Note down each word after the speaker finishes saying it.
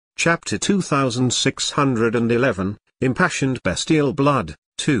Chapter 2611, Impassioned Bestial Blood,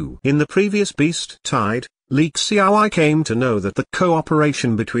 2. In the previous Beast Tide, Li Xiaowai came to know that the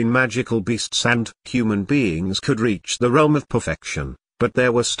cooperation between magical beasts and human beings could reach the realm of perfection, but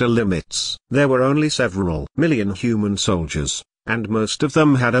there were still limits. There were only several million human soldiers, and most of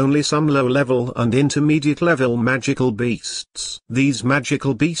them had only some low-level and intermediate-level magical beasts. These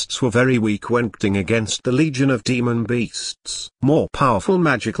magical beasts were very weak when acting against the legion of demon beasts. More powerful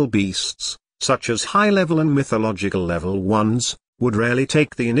magical beasts, such as high-level and mythological level ones, would rarely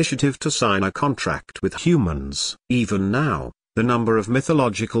take the initiative to sign a contract with humans. Even now, the number of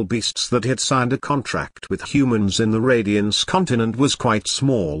mythological beasts that had signed a contract with humans in the Radiance continent was quite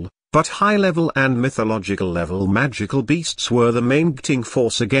small. But high-level and mythological-level magical beasts were the main acting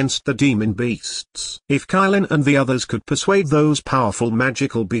force against the demon beasts. If Kylin and the others could persuade those powerful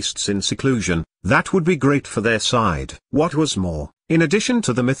magical beasts in seclusion, that would be great for their side. What was more, in addition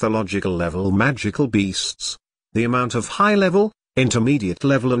to the mythological-level magical beasts, the amount of high-level,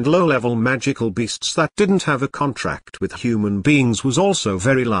 intermediate-level and low-level magical beasts that didn't have a contract with human beings was also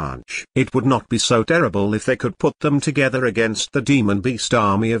very large. It would not be so terrible if they could put them together against the demon beast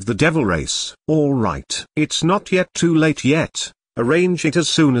army of the devil race. Alright, it's not yet too late yet, arrange it as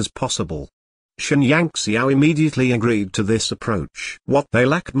soon as possible. Shen Yangxiao immediately agreed to this approach. What they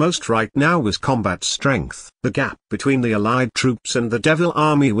lacked most right now was combat strength. The gap between the allied troops and the devil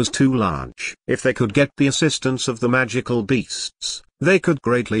army was too large. If they could get the assistance of the magical beasts, they could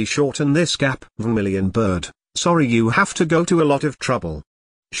greatly shorten this gap. Vermilion Bird, sorry you have to go to a lot of trouble.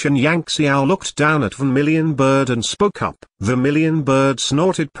 Shen Yangxiao looked down at Vermilion Bird and spoke up. Vermilion Bird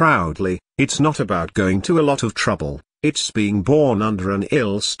snorted proudly, it's not about going to a lot of trouble. It's being born under an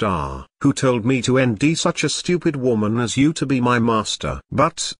ill star. Who told me to envy such a stupid woman as you to be my master?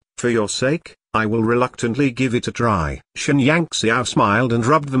 But, for your sake, I will reluctantly give it a try. Shen Yangxiao smiled and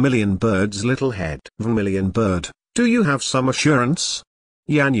rubbed Vermilion Bird's little head. Vermilion Bird, do you have some assurance?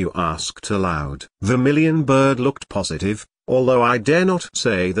 Yan Yu asked aloud. Vermilion Bird looked positive, although I dare not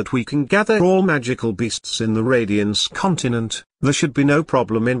say that we can gather all magical beasts in the Radiance continent. There should be no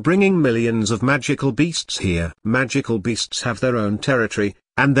problem in bringing millions of magical beasts here. Magical beasts have their own territory,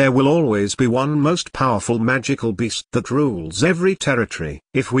 and there will always be one most powerful magical beast that rules every territory.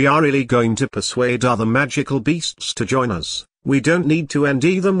 If we are really going to persuade other magical beasts to join us, we don't need to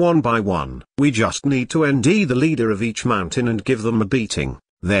ND them one by one. We just need to ND the leader of each mountain and give them a beating.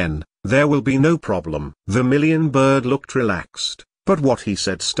 Then, there will be no problem. Vermilion Bird looked relaxed, but what he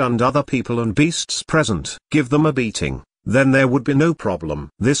said stunned other people and beasts present. Give them a beating. Then there would be no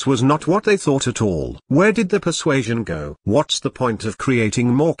problem. This was not what they thought at all. Where did the persuasion go? What's the point of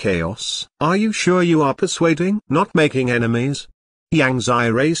creating more chaos? Are you sure you are persuading? Not making enemies? Yang Zai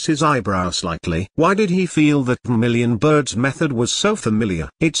raised his eyebrow slightly. Why did he feel that Vermilion Bird's method was so familiar?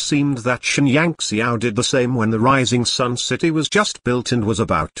 It seemed that Shen Yangxiao did the same when the Rising Sun City was just built and was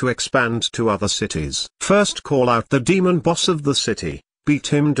about to expand to other cities. First call out the demon boss of the city, beat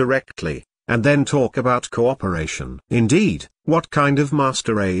him directly, and then talk about cooperation. Indeed, what kind of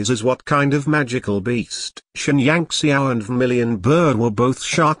master raises what kind of magical beast? Shen Yangxiao and Vermilion Bird were both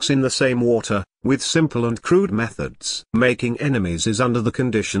sharks in the same water, with simple and crude methods. Making enemies is under the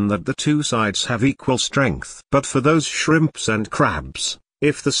condition that the two sides have equal strength. But for those shrimps and crabs,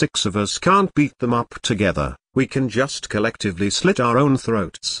 if the six of us can't beat them up together, we can just collectively slit our own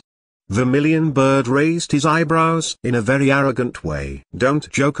throats. Vermilion Bird raised his eyebrows in a very arrogant way. Don't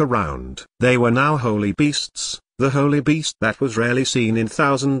joke around. They were now holy beasts, the holy beast that was rarely seen in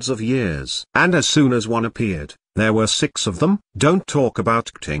thousands of years. And as soon as one appeared, there were 6 of them. Don't talk about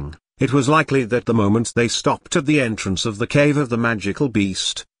acting. It was likely that the moment they stopped at the entrance of the cave of the magical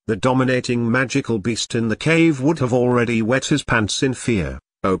beast, the dominating magical beast in the cave would have already wet his pants in fear.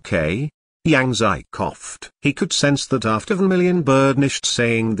 Okay? Yang Zai coughed. He could sense that after Vermilion Bird finished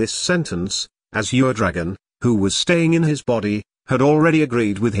saying this sentence, Azure Dragon, who was staying in his body, had already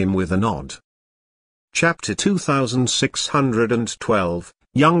agreed with him with a nod. Chapter 2612,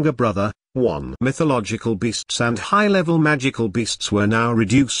 Younger Brother, 1. Mythological beasts and high-level magical beasts were now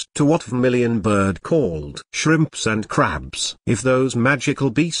reduced to what Vermilion Bird called shrimps and crabs. If those magical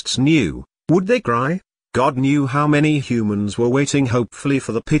beasts knew, would they cry? God knew how many humans were waiting hopefully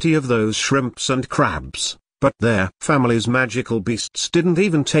for the pity of those shrimps and crabs, but their family's magical beasts didn't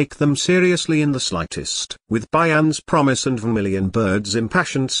even take them seriously in the slightest. With Bayan's promise and Vermilion Bird's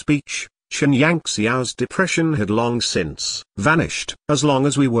impassioned speech, Shen Yangxiao's depression had long since vanished. As long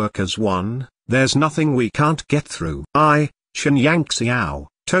as we work as one, there's nothing we can't get through. Shen Yangxiao,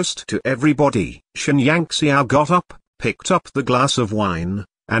 toast to everybody. Shen Yangxiao got up, picked up the glass of wine,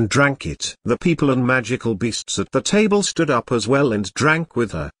 and drank it. The people and magical beasts at the table stood up as well and drank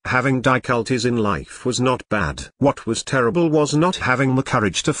with her. Having difficulties in life was not bad. What was terrible was not having the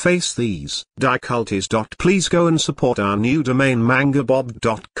courage to face these difficulties. Please go and support our new domain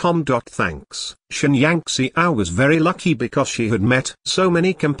mangabob.com. Thanks. Xuanhuan was very lucky because she had met so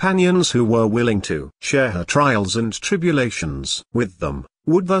many companions who were willing to share her trials and tribulations with them.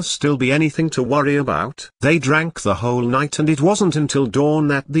 Would there still be anything to worry about? They drank the whole night and it wasn't until dawn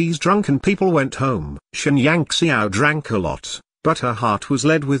that these drunken people went home. Xuanhuan drank a lot, but her heart was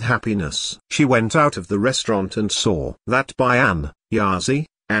led with happiness. She went out of the restaurant and saw that Bayan, Yazi,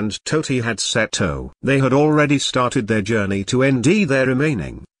 and Toti had set out. They had already started their journey to end their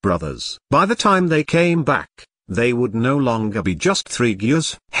remaining brothers. By the time they came back, they would no longer be just 3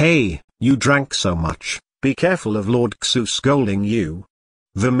 years. Hey, you drank so much, be careful of Lord Xu scolding you.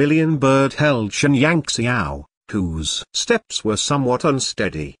 Vermilion Bird held Xuanhuan, whose steps were somewhat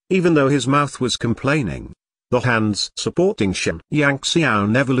unsteady, even though his mouth was complaining. The hands supporting Xuanhuan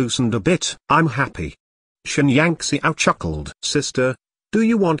never loosened a bit. I'm happy. Xuanhuan chuckled. Sister, do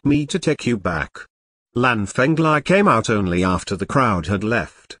you want me to take you back? Lan Fenglai came out only after the crowd had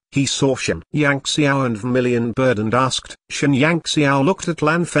left. He saw Xuanhuan and Vermilion Bird and asked. Xuanhuan looked at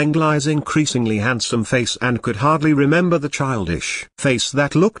Lan Fenglai's increasingly handsome face and could hardly remember the childish face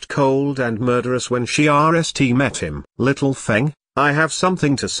that looked cold and murderous when she met him. Little Feng, I have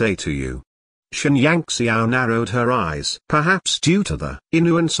something to say to you. Xuanhuan narrowed her eyes. Perhaps due to the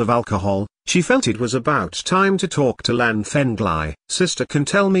influence of alcohol, she felt it was about time to talk to Lan Fenglai. Sister can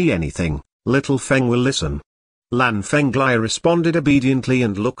tell me anything. Little Feng will listen. Lan Fenglai responded obediently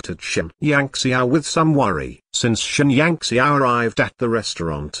and looked at Xuanhuan with some worry. Since Xuanhuan arrived at the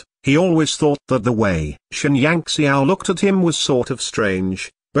restaurant, he always thought that the way Xuanhuan looked at him was sort of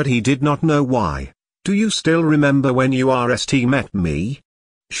strange, but he did not know why. Do you still remember when you met me?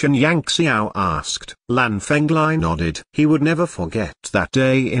 Xuanhuan asked. Lan Fenglai nodded. He would never forget that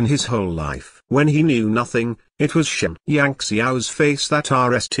day in his whole life. When he knew nothing, it was Xuanhuan's face that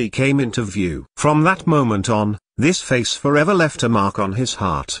came into view. From that moment on, this face forever left a mark on his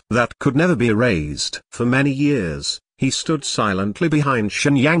heart that could never be erased. For many years, he stood silently behind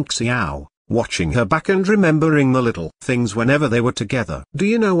Xuanhuan, watching her back and remembering the little things whenever they were together. Do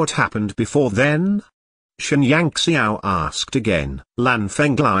you know what happened before then? Xuanhuan asked again. Lan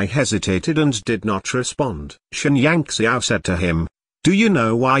Fenglai hesitated and did not respond. Xuanhuan said to him, do you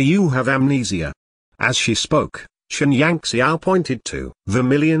know why you have amnesia? As she spoke, Xuanhuan pointed to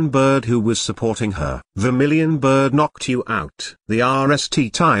Vermilion Bird who was supporting her. Vermilion Bird knocked you out. The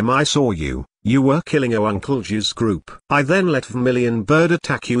time I saw you, you were killing Uncle's group. I then let Vermilion Bird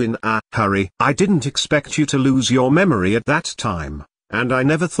attack you in a hurry. I didn't expect you to lose your memory at that time. And I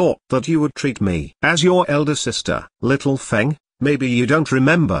never thought that you would treat me as your elder sister. Little Feng, maybe you don't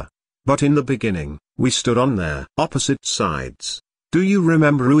remember. But in the beginning, we stood on their opposite sides. Do you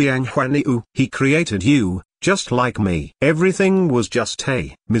remember Xuanhuan? He created you, just like me. Everything was just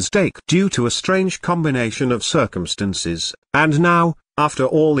a mistake due to a strange combination of circumstances. And now, after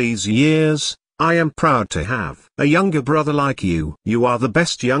all these years, I am proud to have a younger brother like you. You are the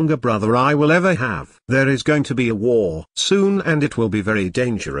best younger brother I will ever have. There is going to be a war soon and it will be very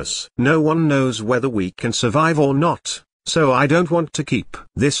dangerous. No one knows whether we can survive or not, so I don't want to keep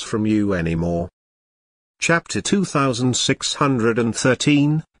this from you anymore. Chapter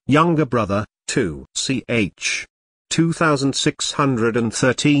 2613, Younger Brother, 2 ch.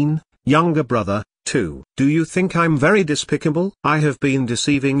 2613, Younger Brother, 2. Do you think I'm very despicable? I have been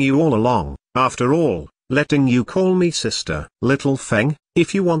deceiving you all along, after all, letting you call me sister. Little Feng,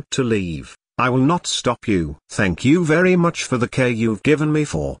 if you want to leave, I will not stop you. Thank you very much for the care you've given me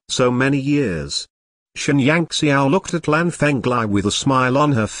for so many years. Xuanhuan looked at Lan Fenglai with a smile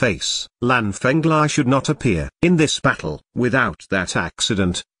on her face. Lan Fenglai should not appear in this battle. Without that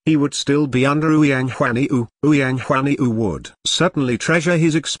accident, he would still be under Xuanhuan. Xuanhuan would certainly treasure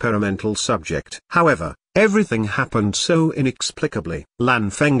his experimental subject. However, everything happened so inexplicably. Lan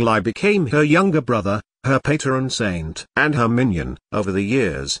Fenglai became her younger brother, her patron saint, and her minion. Over the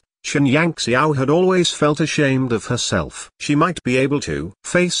years, Xuanhuan had always felt ashamed of herself. She might be able to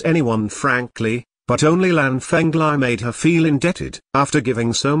face anyone frankly, but only Lan Fenglai made her feel indebted. After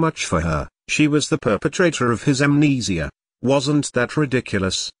giving so much for her, she was the perpetrator of his amnesia. Wasn't that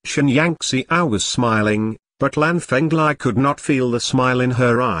ridiculous? Xuanhuan was smiling, but Lan Fenglai could not feel the smile in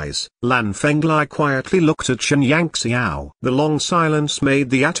her eyes. Lan Fenglai quietly looked at Xuanhuan. The long silence made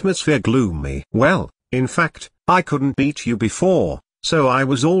the atmosphere gloomy. Well, in fact, I couldn't beat you before, so I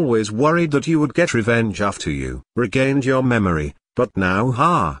was always worried that you would get revenge after you regained your memory, but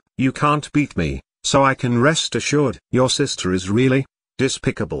now you can't beat me. So I can rest assured your sister is really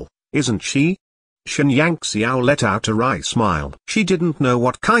Despicable, isn't she? Xuanhuan Xiao let out a wry smile. She didn't know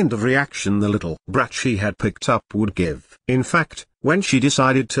what kind of reaction the little brat she had picked up would give. In fact, when she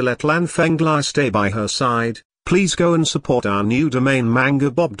decided to let Lan Fenglai stay by her side, please go and support our new domain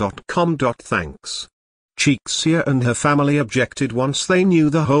mangabob.com. Thanks. Chixia and her family objected once they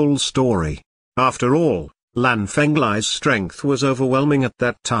knew the whole story. After all, Lan Fenglai's strength was overwhelming at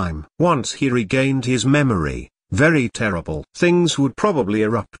that time. Once he regained his memory, very terrible things would probably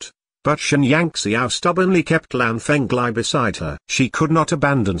erupt. But Xuanhuan Xiao stubbornly kept Lan Fenglai beside her. She could not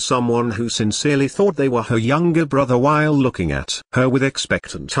abandon someone who sincerely thought they were her younger brother while looking at her with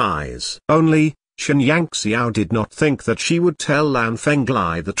expectant eyes. Only, Xuanhuan Xiao did not think that she would tell Lan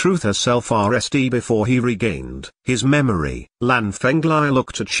Fenglai the truth herself before he regained his memory. Lan Fenglai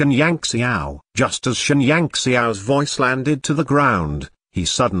looked at Xuanhuan Xiao. Just as Xuanhuan Xiao's voice landed to the ground, he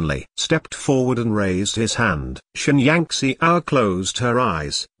suddenly stepped forward and raised his hand. Xuanhuan Xiao closed her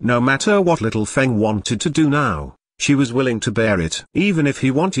eyes. No matter what little Feng wanted to do now, she was willing to bear it. Even if he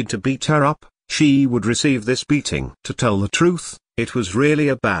wanted to beat her up, she would receive this beating. To tell the truth, it was really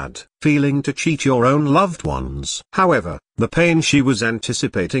a bad feeling to cheat your own loved ones. However, the pain she was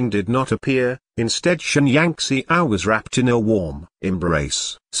anticipating did not appear. Instead, Xuanhuan Xiao was wrapped in a warm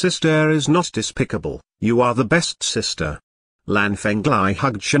embrace. Sister is not despicable. You are the best sister. Lan Fenglai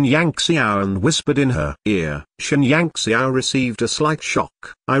hugged Xuanhuan Xiao and whispered in her ear. Xuanhuan Xiao received a slight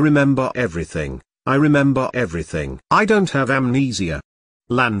shock. I remember everything. I remember everything. I don't have amnesia.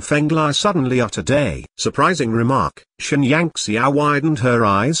 Lan Fenglai suddenly uttered a surprising remark. Xuanhuan Xiao widened her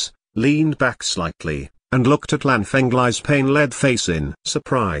eyes, leaned back slightly, and looked at Lan Fenglai's pain-led face in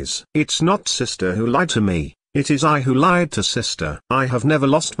surprise. It's not sister who lied to me. It is I who lied to sister. I have never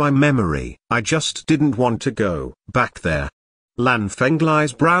lost my memory. I just didn't want to go back there. Lan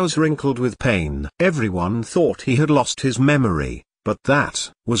Fenglai's brows wrinkled with pain. Everyone thought he had lost his memory, but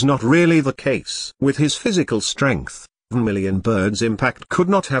that was not really the case. With his physical strength, Vermilion Bird's impact could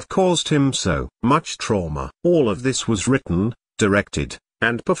not have caused him so much trauma. All of this was written, directed,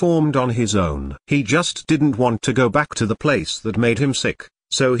 and performed on his own. He just didn't want to go back to the place that made him sick,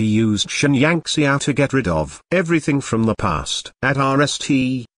 so he used Xuanhuan Xiao to get rid of everything from the past. At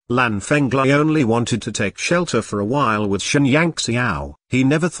RST, Lan Fenglai only wanted to take shelter for a while with Xuanhuan Xiao. He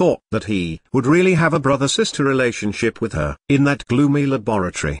never thought that he would really have a brother-sister relationship with her. In that gloomy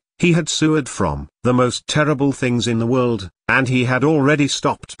laboratory, he had suffered from the most terrible things in the world, and he had already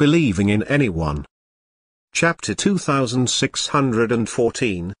stopped believing in anyone. Chapter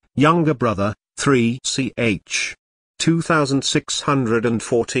 2614, Younger Brother, 3 ch.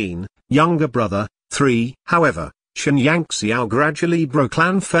 2614, Younger Brother, 3. However, Xuanhuan Xiao gradually broke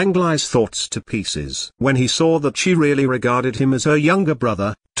Lan Fenglai's thoughts to pieces. When he saw that she really regarded him as her younger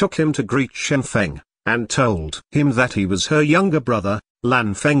brother, took him to greet Shen Feng, and told him that he was her younger brother,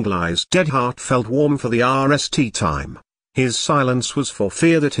 Lan Fenglai's dead heart felt warm for the RST time. His silence was for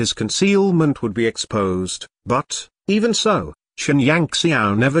fear that his concealment would be exposed, but, even so, Xuanhuan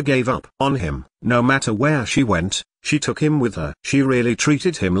Xiao never gave up on him. No matter where she went, she took him with her. She really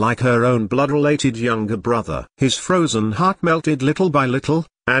treated him like her own blood-related younger brother. His frozen heart melted little by little,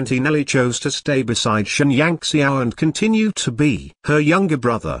 and he nearly chose to stay beside Xuanhuan Xiao and continue to be her younger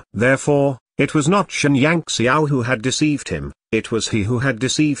brother. Therefore, it was not Xuanhuan Xiao who had deceived him, it was he who had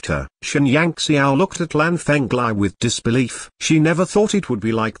deceived her. Xuanhuan Xiao looked at Lan Fenglai with disbelief. She never thought it would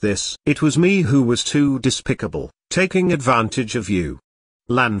be like this. It was me who was too despicable, taking advantage of you.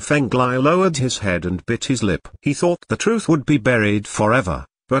 Lan Fenglai lowered his head and bit his lip. He thought the truth would be buried forever,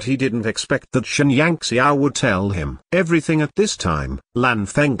 but he didn't expect that Xuanhuan Xiao would tell him everything at this time. Lan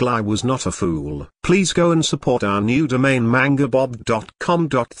Fenglai was not a fool. Please go and support our new domain mangabob.com.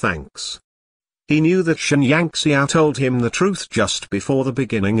 Thanks. He knew that Xuanhuan Xiao told him the truth just before the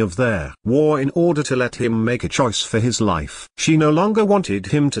beginning of their war in order to let him make a choice for his life. She no longer wanted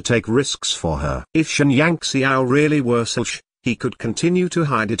him to take risks for her. If Xuanhuan Xiao really were selfish, he could continue to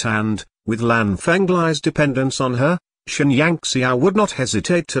hide it and, with Lan Fenglai's dependence on her, Xuanhuan Xiao would not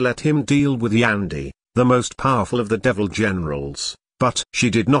hesitate to let him deal with Yandy, the most powerful of the devil generals. But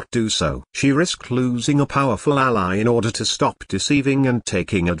she did not do so. She risked losing a powerful ally in order to stop deceiving and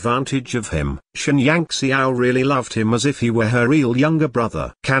taking advantage of him. Xuanhuan Xiao really loved him as if he were her real younger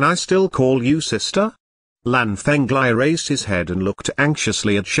brother. Can I still call you sister? Lan Fenglai raised his head and looked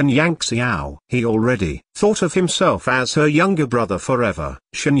anxiously at Xuanhuan Xiao. He already thought of himself as her younger brother forever.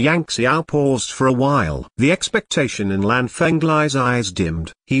 Xuanhuan Xiao paused for a while. The expectation in Lan Fenglai's eyes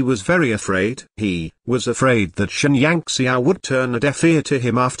dimmed. He was very afraid. He was afraid that Xuanhuan Xiao would turn a deaf ear to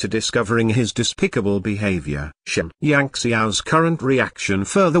him after discovering his despicable behavior. Xuanhuan Xiao's current reaction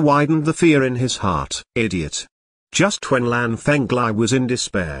further widened the fear in his heart. Idiot. Just when Lan Fenglai was in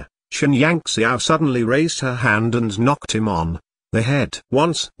despair, Xuanhuan Xiao suddenly raised her hand and knocked him on the head.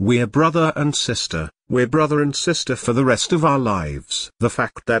 Once, we're brother and sister for the rest of our lives. The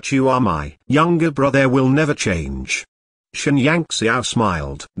fact that you are my younger brother will never change. Xuanhuan Xiao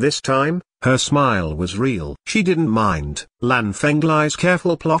smiled. This time, her smile was real. She didn't mind Lan Fenglai's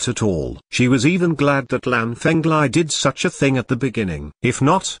careful plot at all. She was even glad that Lan Fenglai did such a thing at the beginning. If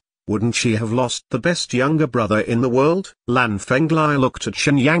not, wouldn't she have lost the best younger brother in the world? Lan Fenglai looked at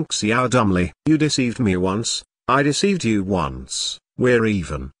Xuanhuan Xiao dumbly. You deceived me once, I deceived you once, we're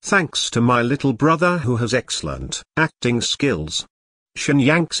even. Thanks to my little brother who has excellent acting skills.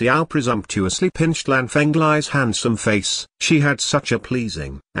 Xuanhuan Xiao presumptuously pinched Lan Fenglai's handsome face. She had such a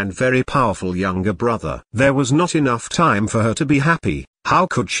pleasing and very powerful younger brother. There was not enough time for her to be happy. How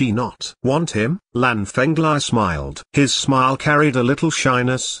could she not want him? Lan Fenglai smiled. His smile carried a little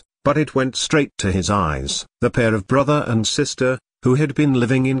shyness, but it went straight to his eyes. The pair of brother and sister, who had been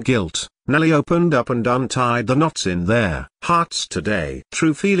living in guilt, Nelly opened up and untied the knots in their hearts today.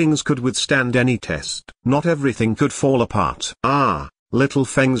 True feelings could withstand any test. Not everything could fall apart. Ah, little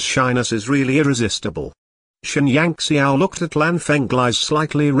Feng's shyness is really irresistible. Xuanhuan Xiao looked at Lan Fenglai's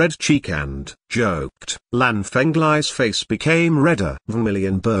slightly red cheek and joked. Lan Fenglai's face became redder.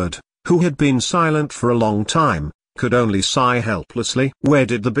 Vermilion Bird, who had been silent for a long time, could only sigh helplessly. Where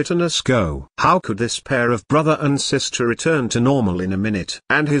did the bitterness go? How could this pair of brother and sister return to normal in a minute?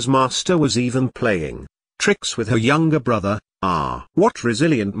 And his master was even playing tricks with her younger brother. Ah, what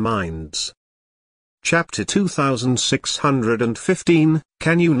resilient minds. Chapter 2615,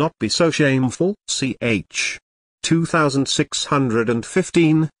 Can You Not Be So Shameful? Ch.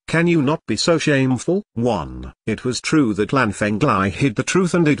 2615, Can You Not Be So Shameful? 1. It was true that Lan Fenglai hid the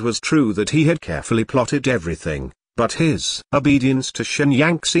truth, and it was true that he had carefully plotted everything, but his obedience to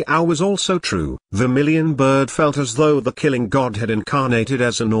Xuanhuan Xiao was also true. Vermilion Bird felt as though the killing god had incarnated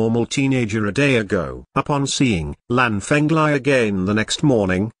as a normal teenager a day ago. Upon seeing Lan Fenglai again the next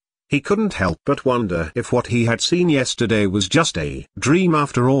morning, he couldn't help but wonder if what he had seen yesterday was just a dream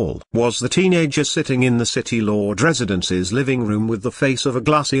after all. Was the teenager sitting in the city lord residence's living room with the face of a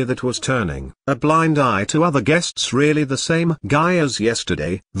glacier that was turning a blind eye to other guests really the same guy as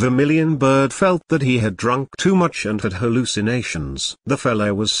yesterday? Vermilion Bird felt that he had drunk too much and had hallucinations. The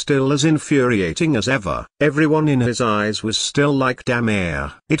fellow was still as infuriating as ever. Everyone in his eyes was still like damn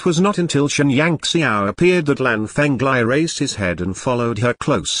air. It was not until Xuanhuan Xiao appeared that Lan Fenglai raised his head and followed her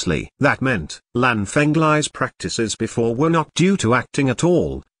closely. That meant, Lan Fenglai's practices before were not due to acting at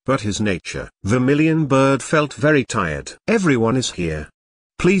all, but his nature. Vermilion Bird felt very tired. Everyone is here.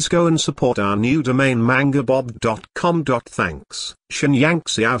 Please go and support our new domain mangabob.com. Thanks. Xuanhuan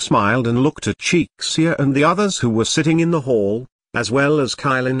Xiao smiled and looked at Chixia and the others who were sitting in the hall, as well as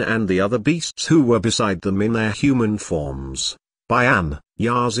Kylin and the other beasts who were beside them in their human forms. Bayan,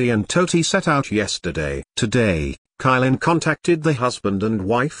 Yazi and Toti set out yesterday. Today, Kylin contacted the husband and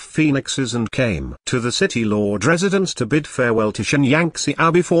wife phoenixes and came to the city lord residence to bid farewell to Xuanhuan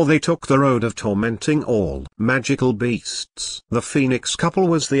Xiao before they took the road of tormenting all magical beasts. The phoenix couple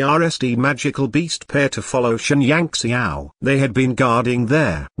was the RSD magical beast pair to follow Xuanhuan Xiao. They had been guarding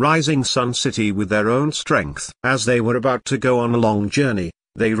their rising sun city with their own strength. As they were about to go on a long journey,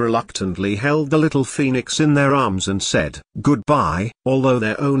 they reluctantly held the little phoenix in their arms and said goodbye, although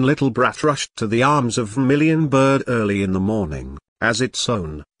their own little brat rushed to the arms of Vermilion Bird early in the morning, as its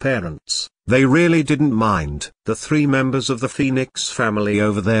own parents. They really didn't mind. The three members of the phoenix family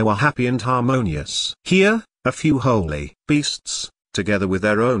over there were happy and harmonious. Here, a few holy beasts, together with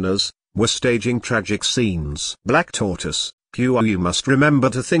their owners, were staging tragic scenes. Black Tortoise, Pure, you must remember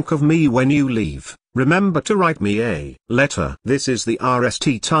to think of me when you leave. Remember to write me a letter. This is the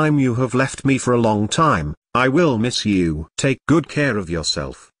RST time. You have left me for a long time. I will miss you. Take good care of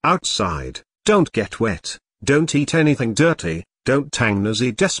yourself outside. Don't get wet. Don't eat anything dirty. Don't.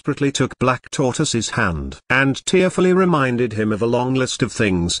 Tangnazi desperately took Black Tortoise's hand and tearfully reminded him of a long list of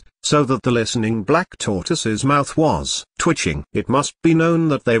things, so that the listening Black Tortoise's mouth was twitching. It must be known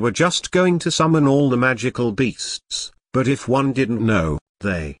that they were just going to summon all the magical beasts, but if one didn't know,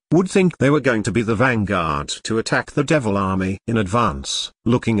 they would think they were going to be the vanguard to attack the devil army in advance.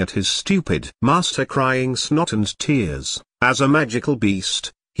 Looking at his stupid master crying snot and tears, as a magical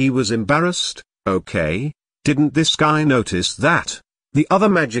beast, he was embarrassed. Okay, didn't this guy notice that the other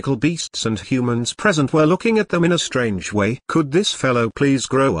magical beasts and humans present were looking at them in a strange way? Could this fellow please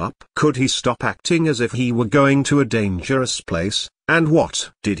grow up? Could he stop acting as if he were going to a dangerous place? And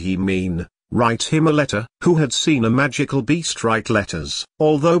what did he mean? Write him a letter? Who had seen a magical beast write letters?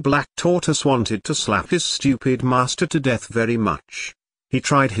 Although Black Tortoise wanted to slap his stupid master to death very much, He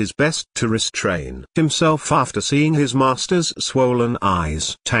tried his best to restrain himself after seeing his master's swollen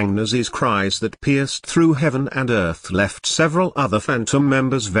eyes. Tangnaz's cries that pierced through heaven and earth left several other phantom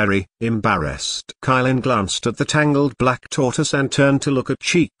members very embarrassed. Kylin glanced at the tangled black tortoise and turned to look at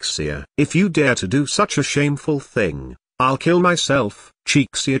Cheeksia. "If you dare to do such a shameful thing, I'll kill myself."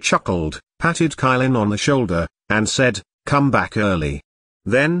 Cheeksia chuckled, patted Kylin on the shoulder, and said, "Come back early."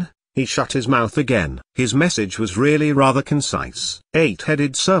 Then, he shut his mouth again. His message was really rather concise.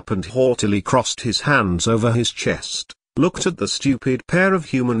 Eight-headed serpent haughtily crossed his hands over his chest, looked at the stupid pair of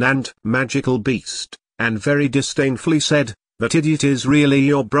human and magical beast, and very disdainfully said, "That idiot is really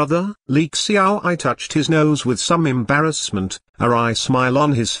your brother?" Li Xiaoai touched his nose with some embarrassment, a wry smile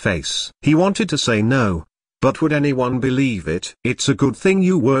on his face. He wanted to say no, but would anyone believe it? "It's a good thing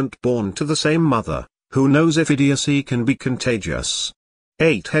you weren't born to the same mother. Who knows if idiocy can be contagious?"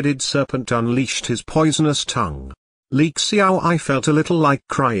 Eight-headed serpent unleashed his poisonous tongue. Li Xiaoai felt a little like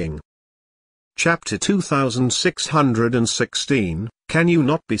crying. Chapter 2616, Can You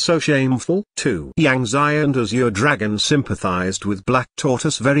Not Be So Shameful? 2. Yang Zai and Azure Dragon sympathized with Black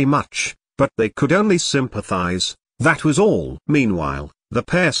Tortoise very much, but they could only sympathize, that was all. Meanwhile, the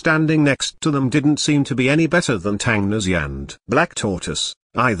pair standing next to them didn't seem to be any better than Tangnazi and Black Tortoise,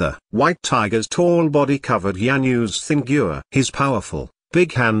 either. White Tiger's tall body covered Yanyu's figure. His powerful,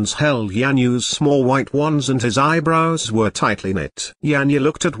 big hands held Yanyu's small white ones and his eyebrows were tightly knit. Yanyu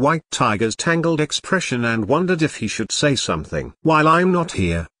looked at White Tiger's tangled expression and wondered if he should say something. "While I'm not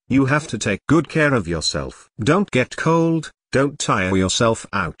here, you have to take good care of yourself. Don't get cold, don't tire yourself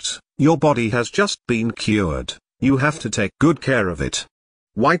out. Your body has just been cured. You have to take good care of it."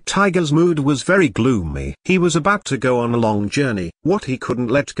 White Tiger's mood was very gloomy. He was about to go on a long journey. What he couldn't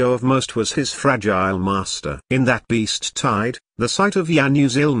let go of most was his fragile master. In that beast tide, the sight of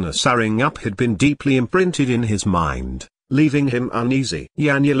Yanyu's illness surging up had been deeply imprinted in his mind, leaving him uneasy.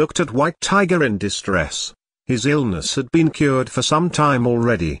 Yanyu looked at White Tiger in distress. His illness had been cured for some time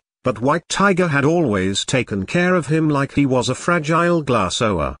already, but White Tiger had always taken care of him like he was a fragile glass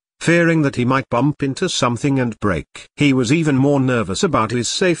oar, fearing that he might bump into something and break. He was even more nervous about his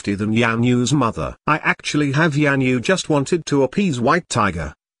safety than Yanyu's mother. "I actually have." Yanyu just wanted to appease White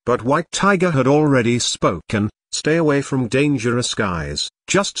Tiger, but White Tiger had already spoken, "Stay away from dangerous guys,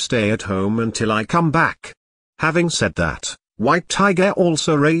 just stay at home until I come back." Having said that, White Tiger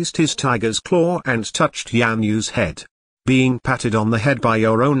also raised his tiger's claw and touched Yanyu's head. Being patted on the head by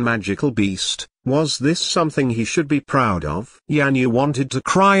your own magical beast, was this something he should be proud of? Yanyu wanted to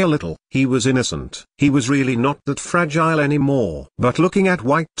cry a little. He was innocent. He was really not that fragile anymore. But looking at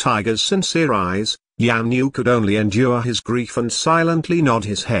White Tiger's sincere eyes, Yanyu could only endure his grief and silently nod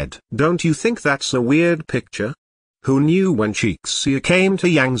his head. "Don't you think that's a weird picture?" Who knew when Cheeksia came to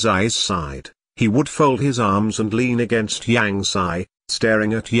Yang Zai's side, he would fold his arms and lean against Yang Zai,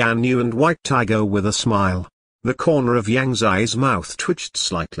 staring at Yanyu and White Tiger with a smile. The corner of Yang Zai's mouth twitched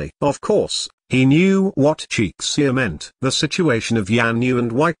slightly. Of course, he knew what Cheeksia meant. The situation of Yanyu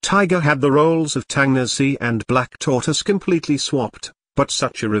and White Tiger had the roles of Tangnazi and Black Tortoise completely swapped, but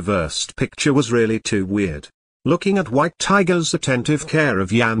such a reversed picture was really too weird. Looking at White Tiger's attentive care of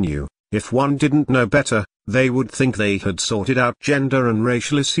Yanyu, if one didn't know better, they would think they had sorted out gender and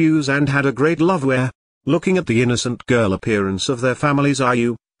racial issues and had a great love affair. Looking at the innocent girl appearance of their families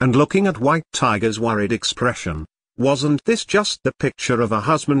Ayu, and looking at White Tiger's worried expression, wasn't this just the picture of a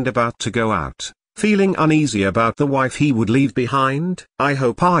husband about to go out, feeling uneasy about the wife he would leave behind? "I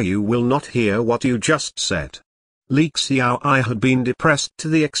hope Ayu will not hear what you just said." Li Xiaoai had been depressed to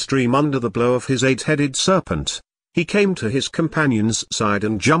the extreme under the blow of his eight-headed serpent. He came to his companion's side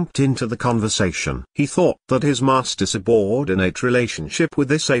and jumped into the conversation. He thought that his master's subordinate relationship with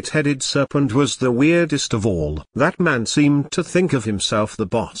this eight-headed serpent was the weirdest of all. That man seemed to think of himself the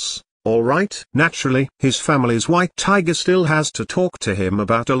boss. All right. Naturally, his family's White Tiger still has to talk to him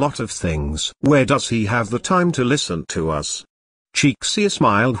about a lot of things. Where does he have the time to listen to us? Cheeksia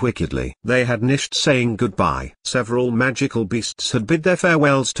smiled wickedly. They had finished saying goodbye. Several magical beasts had bid their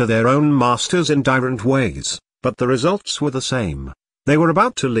farewells to their own masters in different ways, but the results were the same. They were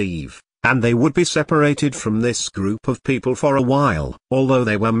about to leave, and they would be separated from this group of people for a while. Although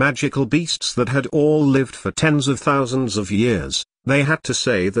they were magical beasts that had all lived for tens of thousands of years, they had to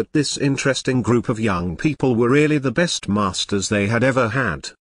say that this interesting group of young people were really the best masters they had ever had.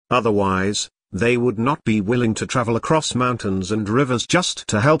 Otherwise, they would not be willing to travel across mountains and rivers just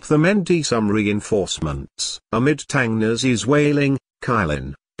to help them and some reinforcements. Amid Tangnazi's wailing,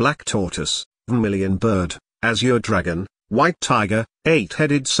 Kylin, Black Tortoise, Vermilion Bird, Azure Dragon, White Tiger,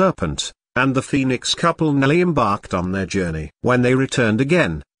 Eight-Headed Serpent, and the Phoenix couple nearly embarked on their journey. When they returned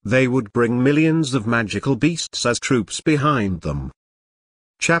again, they would bring millions of magical beasts as troops behind them.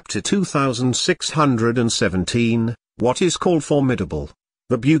 Chapter 2617, What is called formidable.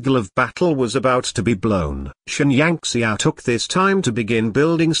 The bugle of battle was about to be blown. Xuanhuan took this time to begin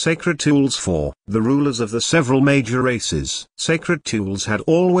building sacred tools for the rulers of the several major races. Sacred tools had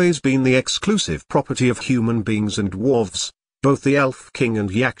always been the exclusive property of human beings and dwarves. Both the Elf King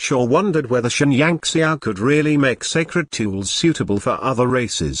and Yakshaw wondered whether Xuanhuan could really make sacred tools suitable for other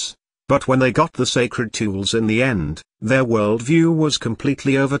races. But when they got the sacred tools in the end, their worldview was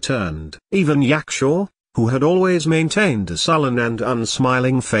completely overturned. Even Yakshaw, who had always maintained a sullen and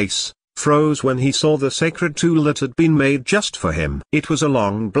unsmiling face, froze when he saw the sacred tool that had been made just for him. It was a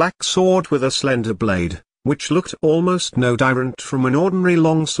long black sword with a slender blade, which looked almost no different from an ordinary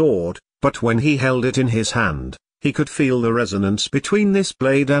long sword, but when he held it in his hand, he could feel the resonance between this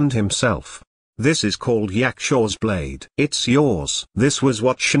blade and himself. This is called Yakshaw's blade. It's yours. This was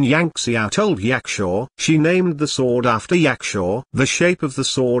what Xuanhuan told Yakshaw. She named the sword after Yakshaw. The shape of the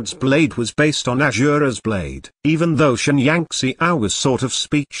sword's blade was based on Azura's blade. Even though Xuanhuan was sort of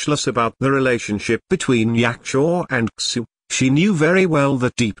speechless about the relationship between Yakshaw and Xu, she knew very well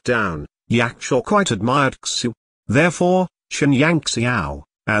that deep down, Yakshaw quite admired Xu. Therefore, Xuanhuan,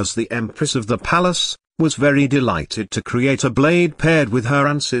 as the empress of the palace, was very delighted to create a blade paired with her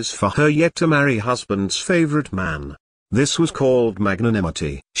answers for her yet to marry husband's favorite man. This was called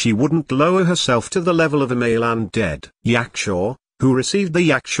magnanimity. She wouldn't lower herself to the level of a male undead. Yakshaw, who received the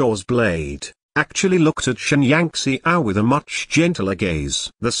Yakshaw's blade, actually looked at Xuanhuan with a much gentler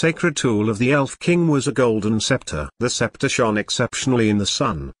gaze. The sacred tool of the Elf King was a golden scepter. The scepter shone exceptionally in the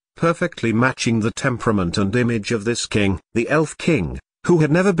sun, perfectly matching the temperament and image of this king. The Elf King, who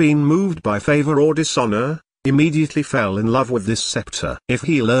had never been moved by favor or dishonor, immediately fell in love with this scepter. If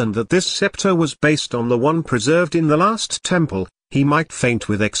he learned that this scepter was based on the one preserved in the last temple, he might faint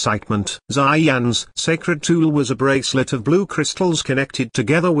with excitement. Xuanhuan's sacred tool was a bracelet of blue crystals connected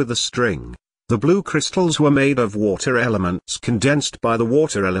together with a string. The blue crystals were made of water elements condensed by the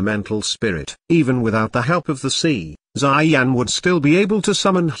water elemental spirit. Even without the help of the sea, Xuanhuan would still be able to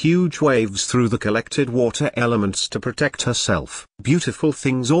summon huge waves through the collected water elements to protect herself. Beautiful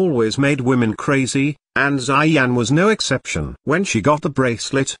things always made women crazy, and Xuanhuan was no exception. When she got the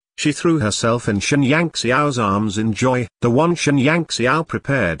bracelet, she threw herself in Xuanhuan's arms in joy. The one Xuanhuan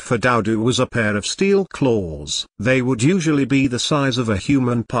prepared for Daodu was a pair of steel claws. They would usually be the size of a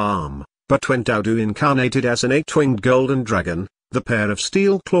human palm, but when Daodu incarnated as an 8-winged golden dragon, the pair of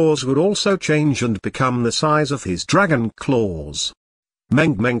steel claws would also change and become the size of his dragon claws.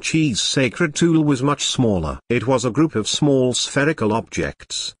 Meng Mengqi's sacred tool was much smaller. It was a group of small spherical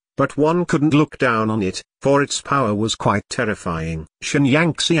objects, but one couldn't look down on it, for its power was quite terrifying.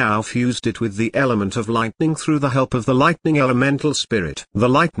 Xuanhuan fused it with the element of lightning through the help of the lightning elemental spirit. The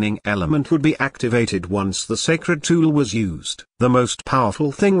lightning element would be activated once the sacred tool was used. The most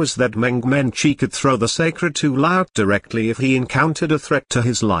powerful thing was that Meng Mengqi could throw the sacred tool out directly if he encountered a threat to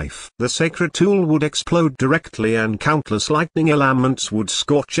his life. The sacred tool would explode directly and countless lightning elements would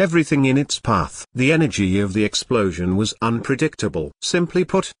scorch everything in its path. The energy of the explosion was unpredictable. Simply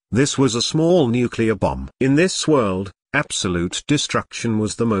put, this was a small nuclear bomb. In this world, absolute destruction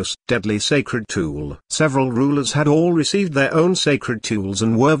was the most deadly sacred tool. Several rulers had all received their own sacred tools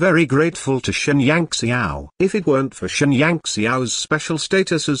and were very grateful to Xuanhuan. If it weren't for Xuanhuan's special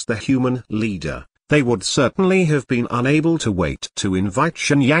status as the human leader, they would certainly have been unable to wait to invite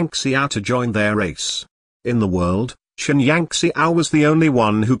Xuanhuan to join their race. In the world, Xuanhuan was the only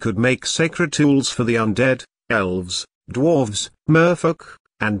one who could make sacred tools for the undead, elves, dwarves, merfolk,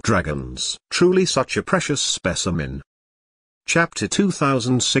 and dragons. Truly such a precious specimen. Chapter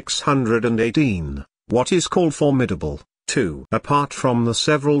 2618, What is called formidable. 2. Apart from the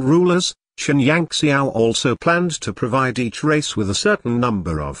several rulers, Xuanhuan also planned to provide each race with a certain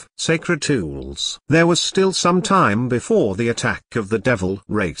number of sacred tools. There was still some time before the attack of the devil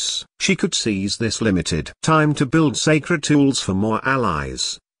race. She could seize this limited time to build sacred tools for more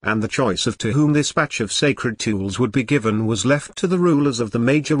allies, and the choice of to whom this batch of sacred tools would be given was left to the rulers of the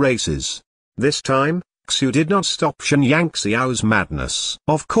major races. This time, Xu did not stop Xuanhuan's madness.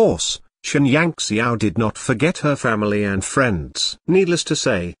 Of course, Xuanhuan did not forget her family and friends. Needless to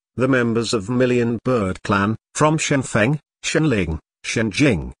say, the members of Vermilion Bird clan, from Shenfeng, Shenling,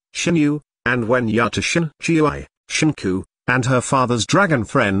 Shenjing, Shenyu, and Wenya to Shenjiai, Shenku, and her father's dragon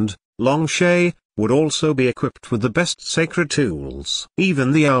friend, Longshe, would also be equipped with the best sacred tools.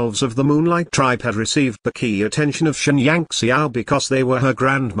 Even the elves of the Moonlight tribe had received the key attention of Xuanhuan because they were her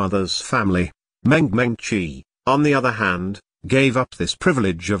grandmother's family. Meng Mengqi, on the other hand, gave up this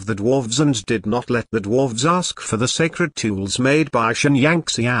privilege of the dwarves and did not let the dwarves ask for the sacred tools made by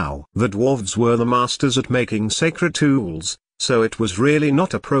Xuanhuan. The dwarves were the masters at making sacred tools, so it was really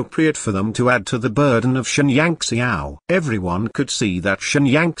not appropriate for them to add to the burden of Xuanhuan. Everyone could see that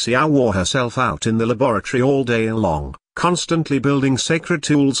Xuanhuan wore herself out in the laboratory all day long, constantly building sacred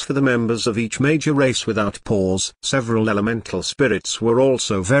tools for the members of each major race without pause. Several elemental spirits were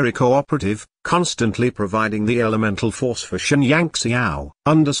also very cooperative, constantly providing the elemental force for Xuanhuan.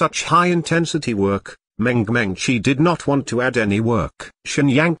 Under such high-intensity work, Mengmengqi did not want to add any work.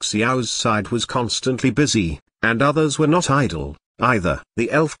 Xuanhuan's side was constantly busy, and others were not idle, either.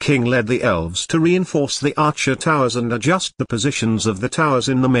 The Elf King led the elves to reinforce the archer towers and adjust the positions of the towers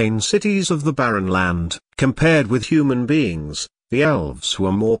in the main cities of the barren land. Compared with human beings, the elves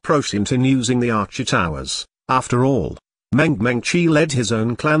were more proficient in using the archer towers. After all, Mengmengqi led his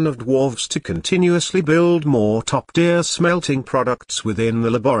own clan of dwarves to continuously build more top-tier smelting products within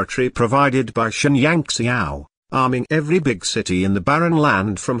the laboratory provided by Xuanhuan, arming every big city in the barren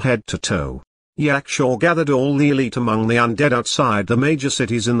land from head to toe. Yakshaw gathered all the elite among the undead outside the major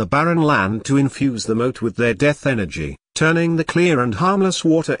cities in the barren land to infuse the moat with their death energy, turning the clear and harmless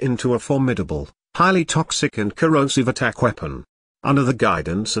water into a formidable, highly toxic and corrosive attack weapon. Under the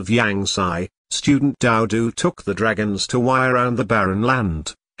guidance of Yang Sai, student Dao Du took the dragons to wire around the barren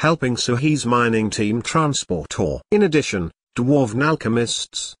land, helping Suhi's mining team transport ore. In addition, dwarven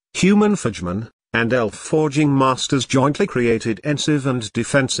alchemists, human forgemen, and elf forging masters jointly created offensive and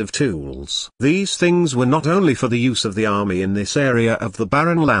defensive tools. These things were not only for the use of the army in this area of the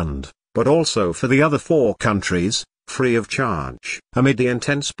barren land, but also for the other 4 countries, free of charge. Amid the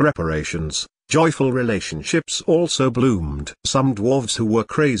intense preparations, joyful relationships also bloomed. Some dwarves who were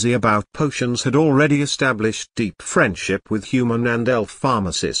crazy about potions had already established deep friendship with human and elf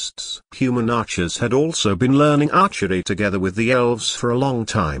pharmacists. Human archers had also been learning archery together with the elves for a long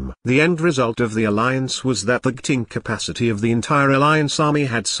time. The end result of the alliance was that the gitting capacity of the entire alliance army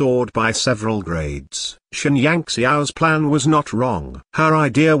had soared by several grades. Xuanhuan's plan was not wrong. Her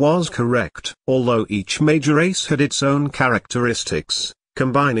idea was correct. Although each major race had its own characteristics,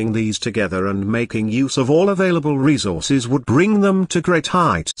 combining these together and making use of all available resources would bring them to great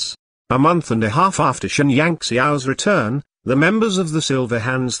heights. A month and a half after Xuanhuan's return, the members of the Silver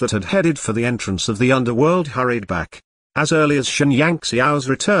Hands that had headed for the entrance of the underworld hurried back. As early as Xuanhuan's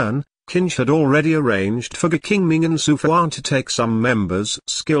return, Qinsh had already arranged for Qingming and Xuanhuan to take some members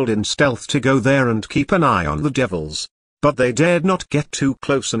skilled in stealth to go there and keep an eye on the devils. But they dared not get too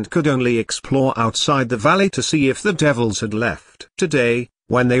close and could only explore outside the valley to see if the devils had left. Today,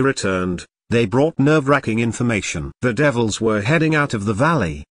 when they returned, they brought nerve-wracking information. The devils were heading out of the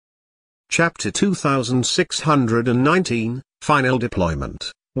valley. Chapter 2619, Final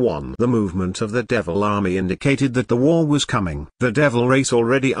Deployment. 1. The movement of the devil army indicated that the war was coming. The devil race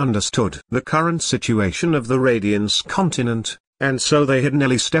already understood the current situation of the Radiance continent, and so they had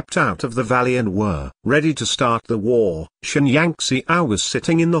nearly stepped out of the valley and were ready to start the war. Xuanhuan was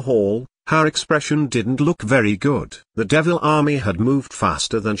sitting in the hall. Her expression didn't look very good. The devil army had moved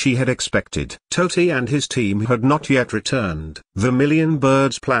faster than she had expected. Toti and his team had not yet returned. Vermilion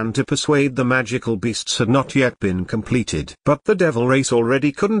Bird's plan to persuade the magical beasts had not yet been completed. But the devil race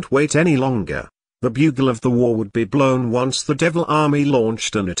already couldn't wait any longer. The bugle of the war would be blown once the devil army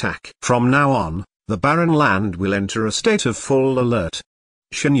launched an attack. From now on, the barren land will enter a state of full alert.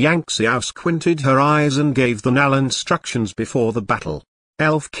 Xuanhuan squinted her eyes and gave the null instructions before the battle.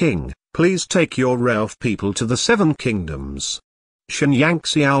 Elf King, please take your elf people to the 7 kingdoms.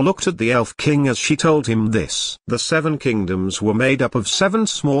 Xuanhuan looked at the Elf King as she told him this. The 7 kingdoms were made up of 7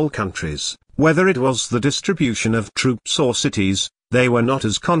 small countries. Whether it was the distribution of troops or cities, they were not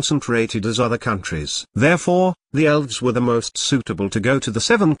as concentrated as other countries. Therefore, the elves were the most suitable to go to the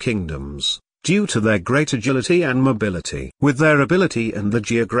 7 kingdoms, due to their great agility and mobility. With their ability and the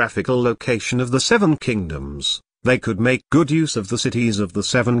geographical location of the 7 kingdoms, they could make good use of the cities of the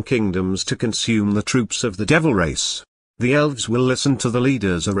 7 kingdoms to consume the troops of the devil race. The elves will listen to the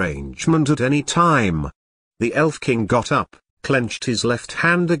leader's arrangement at any time. The Elf King got up, clenched his left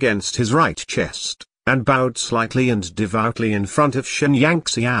hand against his right chest, and bowed slightly and devoutly in front of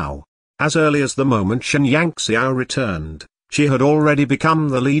Xuanhuan. As early as the moment Xuanhuan returned, she had already become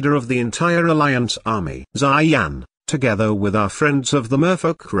the leader of the entire Alliance army. Ziyan, together with our friends of the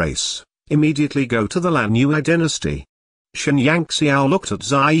merfolk race, immediately go to the Lanyue dynasty. Xuanhuan looked at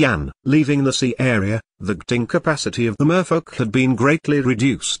Ziyan. Leaving the sea area, the gitting capacity of the merfolk had been greatly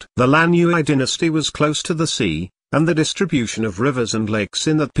reduced. The Lanyue dynasty was close to the sea, and the distribution of rivers and lakes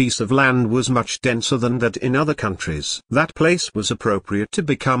in that piece of land was much denser than that in other countries. That place was appropriate to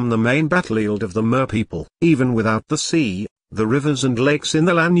become the main battlefield of the mer people. Even without the sea, the rivers and lakes in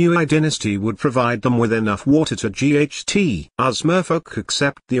the Lanyue dynasty would provide them with enough water to GHT. As merfolk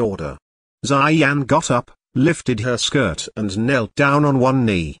accept the order. Ziyan got up, lifted her skirt and knelt down on one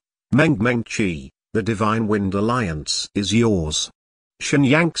knee. Meng Meng Chi, the Divine Wind Alliance is yours. Shen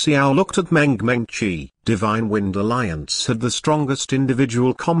Yangxiao looked at Meng Meng Chi. Divine Wind Alliance had the strongest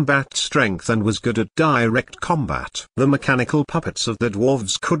individual combat strength and was good at direct combat. The mechanical puppets of the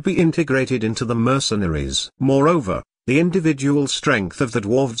dwarves could be integrated into the mercenaries. Moreover, the individual strength of the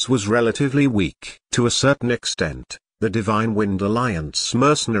dwarves was relatively weak. To a certain extent, the Divine Wind Alliance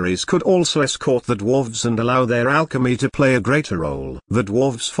mercenaries could also escort the dwarves and allow their alchemy to play a greater role. The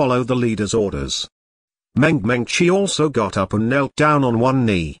dwarves follow the leader's orders. Meng Meng Chi also got up and knelt down on one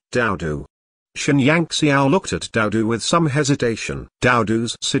knee. Daodu. Shen Yangxiao looked at Daodu with some hesitation.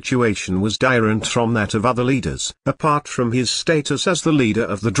 Daodu's situation was different from that of other leaders. Apart from his status as the leader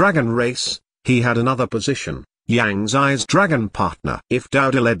of the dragon race, he had another position, Yang Zai's dragon partner. If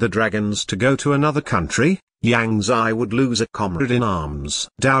Daodu led the dragons to go to another country, Yang Zai would lose a comrade in arms.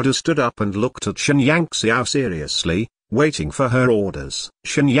 Daodu stood up and looked at Shen Yangxiao seriously, waiting for her orders.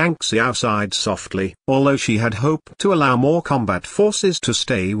 Shen Yangxiao sighed softly, although she had hoped to allow more combat forces to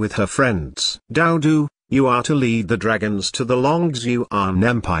stay with her friends. Daodu, you are to lead the dragons to the Longxuan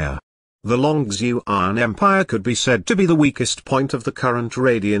Empire. The Longxuan Empire could be said to be the weakest point of the current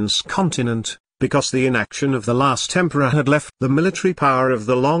Radiance continent, because the inaction of the last emperor had left the military power of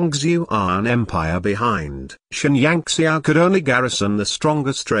the Longxuan Empire behind. Shen Yangxiao could only garrison the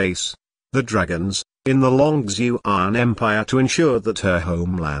strongest race, the dragons, in the Longxuan Empire to ensure that her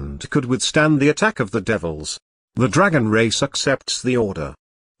homeland could withstand the attack of the devils. The dragon race accepts the order.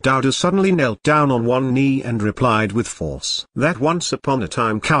 Daodu suddenly knelt down on one knee and replied with force. That once upon a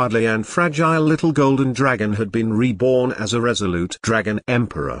time cowardly and fragile little golden dragon had been reborn as a resolute dragon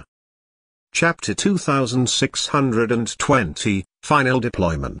emperor. Chapter 2620, Final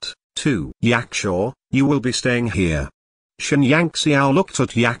Deployment. 2. Yakshaw, you will be staying here. Shen Yangxiao looked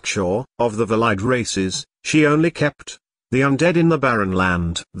at Yakshaw. Of the Valide races, she only kept the undead in the barren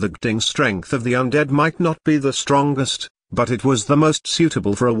land. The gting strength of the undead might not be the strongest, but it was the most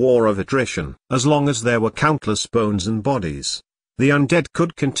suitable for a war of attrition. As long as there were countless bones and bodies, the undead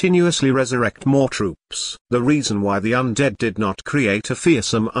could continuously resurrect more troops. The reason why the undead did not create a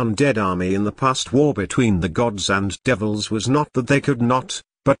fearsome undead army in the past war between the gods and devils was not that they could not,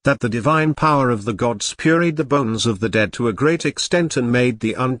 but that the divine power of the gods purified the bones of the dead to a great extent and made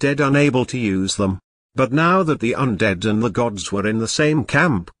the undead unable to use them. But now that the undead and the gods were in the same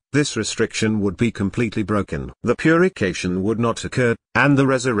camp, this restriction would be completely broken. The purification would not occur, and the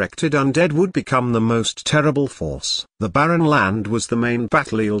resurrected undead would become the most terrible force. The barren land was the main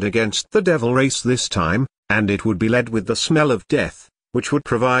battlefield against the devil race this time, and it would be led with the smell of death, which would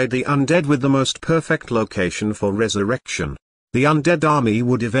provide the undead with the most perfect location for resurrection. The undead army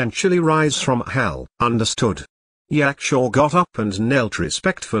would eventually rise from hell. Understood. Yakshaw got up and knelt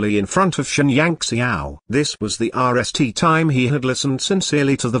respectfully in front of Shen Yangxiao. This was the RST time he had listened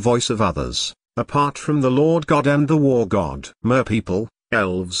sincerely to the voice of others, apart from the Lord God and the War God. Merpeople,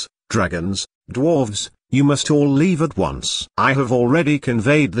 elves, dragons, dwarves, you must all leave at once. I have already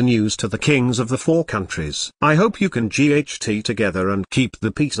conveyed the news to the kings of the 4 countries. I hope you can GHT together and keep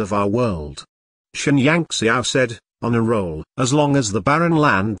the peace of our world. Shen Yangxiao said, on a roll. As long as the barren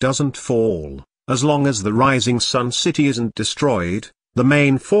land doesn't fall, as long as the rising sun city isn't destroyed, the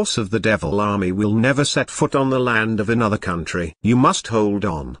main force of the devil army will never set foot on the land of another country. You must hold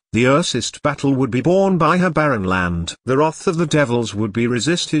on. The Ursist battle would be borne by her barren land. The wrath of the devils would be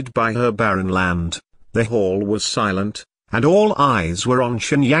resisted by her barren land. The hall was silent, and all eyes were on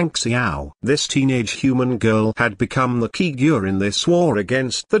Shen Yangxiao. This teenage human girl had become the key gear in this war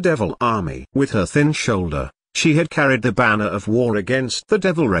against the devil army. With her thin shoulder, she had carried the banner of war against the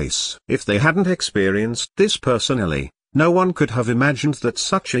devil race. If they hadn't experienced this personally, no one could have imagined that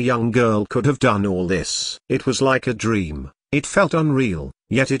such a young girl could have done all this. It was like a dream. It felt unreal,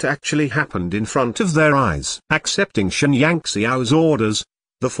 yet it actually happened in front of their eyes. Accepting Shen Yangxiao's orders,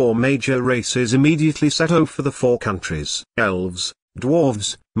 the 4 major races immediately set off for the 4 countries: elves,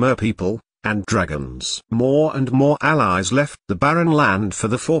 dwarves, merpeople, and dragons. More and more allies left the barren land for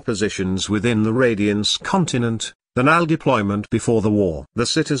the 4 positions within the Radiance continent, the NAL deployment before the war. The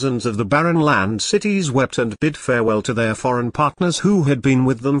citizens of the barren land cities wept and bid farewell to their foreign partners who had been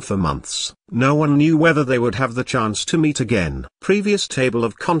with them for months. No one knew whether they would have the chance to meet again. Previous table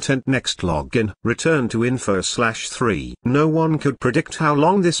of content. Next login. Return to info/3. No one could predict how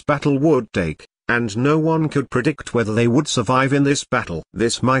long this battle would take, and no one could predict whether they would survive in this battle.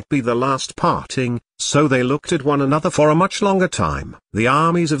 This might be the last parting, so they looked at one another for a much longer time. The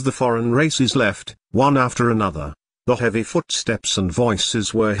armies of the foreign races left, one after another. The heavy footsteps and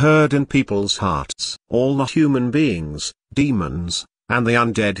voices were heard in people's hearts. All the human beings, demons, and the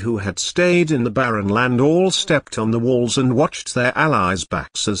undead who had stayed in the barren land all stepped on the walls and watched their allies'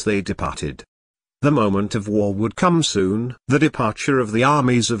 backs as they departed. The moment of war would come soon. The departure of the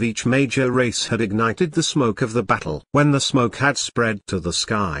armies of each major race had ignited the smoke of the battle. When the smoke had spread to the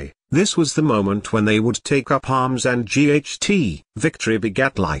sky, this was the moment when they would take up arms and victory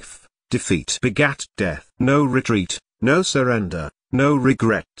begat life, defeat begat death. No retreat, no surrender, no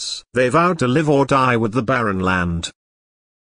regrets. They vowed to live or die with the barren land.